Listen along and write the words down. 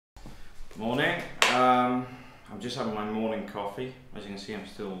Morning. I'm just having my morning coffee. As you can see, I'm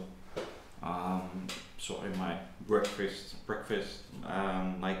still sorting my breakfast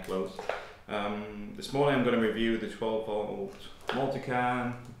night clothes. This morning I'm going to review the 12-volt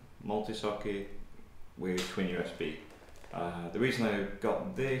multi-socket with twin USB. The reason I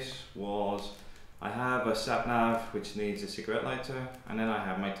got this was I have a sat nav which needs a cigarette lighter, and then I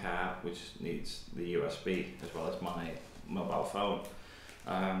have my tab which needs the USB as well as my mobile phone.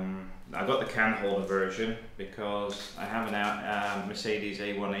 I got the can holder version because I have a Mercedes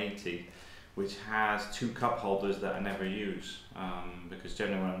A180 which has two cup holders that I never use, because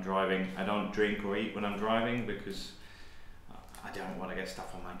generally when I'm driving I don't drink or eat when I'm driving because I don't want to get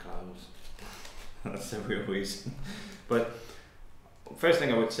stuff on my clothes. That's the real reason. But first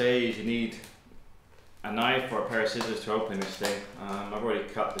thing I would say is you need a knife or a pair of scissors to open this thing. I've already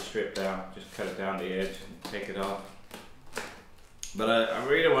cut the strip down, just cut it down the edge and take it off. But I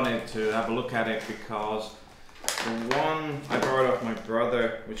really wanted to have a look at it because the one I borrowed off my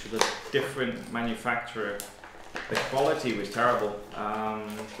brother, which was a different manufacturer, the quality was terrible.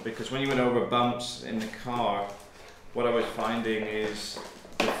 Because when you went over bumps in the car, what I was finding is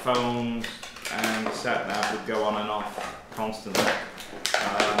the phone and the sat nav would go on and off constantly.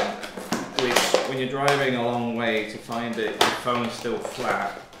 Which, when you're driving a long way, to find it, the phone's still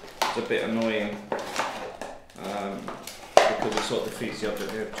flat, it's a bit annoying. Because it sort of defeats the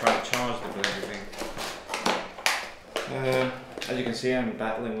object of trying to charge them with everything. As you can see, I'm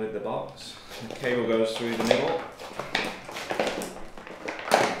battling with the box. The cable goes through the middle.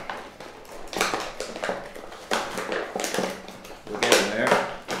 We're getting there.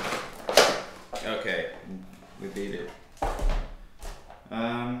 Okay, we beat it.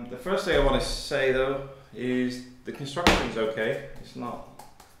 The first thing I want to say though is the construction's okay. It's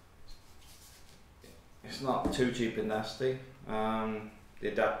not too cheap and nasty.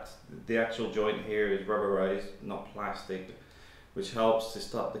 The actual joint here is rubberized, not plastic, which helps to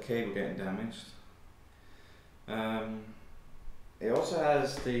stop the cable getting damaged. It also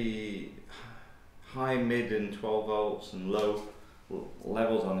has the high, mid and 12 volts and low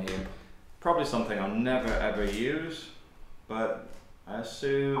levels on here. Probably something I'll never ever use, but I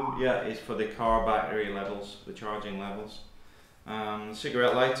assume, yeah, it's for the car battery levels, the charging levels.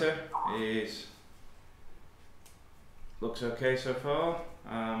 Cigarette lighter looks okay so far.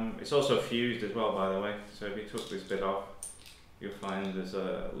 It's also fused as well, by the way, so if you took this bit off you'll find there's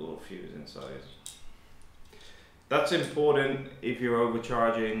a little fuse inside. That's important if you're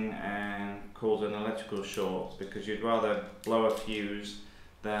overcharging and cause an electrical short, because you'd rather blow a fuse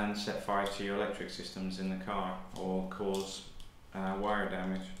than set fire to your electric systems in the car or cause wire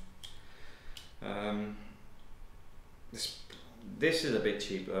damage. This is a bit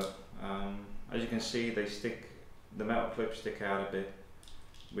cheaper. As you can see, the metal clips stick out a bit,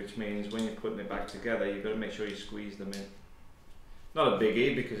 which means when you're putting it back together you've got to make sure you squeeze them in. Not a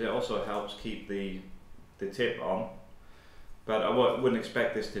biggie, because it also helps keep the tip on, but I wouldn't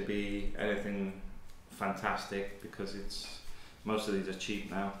expect this to be anything fantastic because most of these are cheap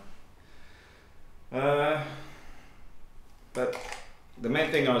now. But the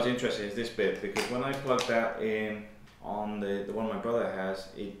main thing I was interested in is this bit, because when I plug that in on the one my brother has,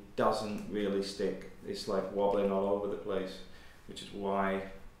 it doesn't really stick. It's like wobbling all over the place, which is why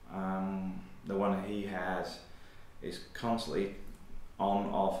the one he has is constantly on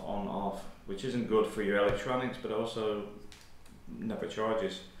off, which isn't good for your electronics, but also never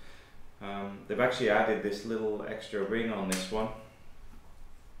charges. They've actually added this little extra ring on this one.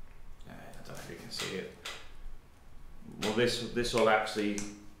 I don't know if you can see it. Well, this will actually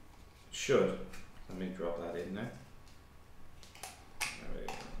should. Let me drop that in there.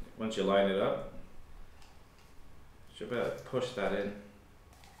 Once you line it up, you should be able to push that in.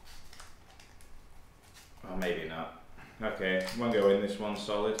 Oh, maybe not. Okay, won't go in, this one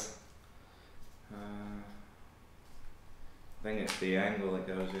solid. I think it's the angle that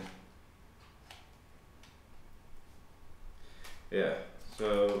goes in. Yeah,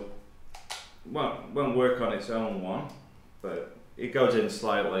 so won't work on its own one, but it goes in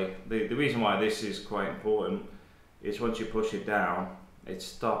slightly. The reason why this is quite important is once you push it down, it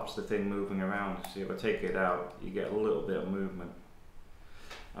stops the thing moving around. So if I take it out, you get a little bit of movement.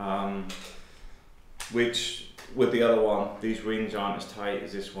 Which with the other one, these rings aren't as tight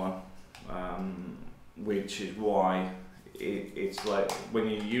as this one, which is why it's like when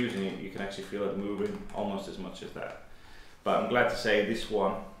you're using it, you can actually feel it moving almost as much as that. But I'm glad to say this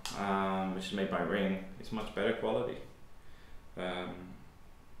one, which is made by Ring, it's much better quality.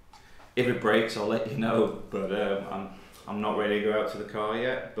 If it breaks, I'll let you know, but I'm not ready to go out to the car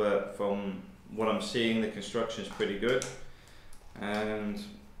yet, but from what I'm seeing, the construction is pretty good, and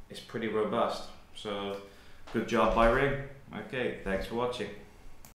it's pretty robust. So good job by Ring. Okay, thanks for watching.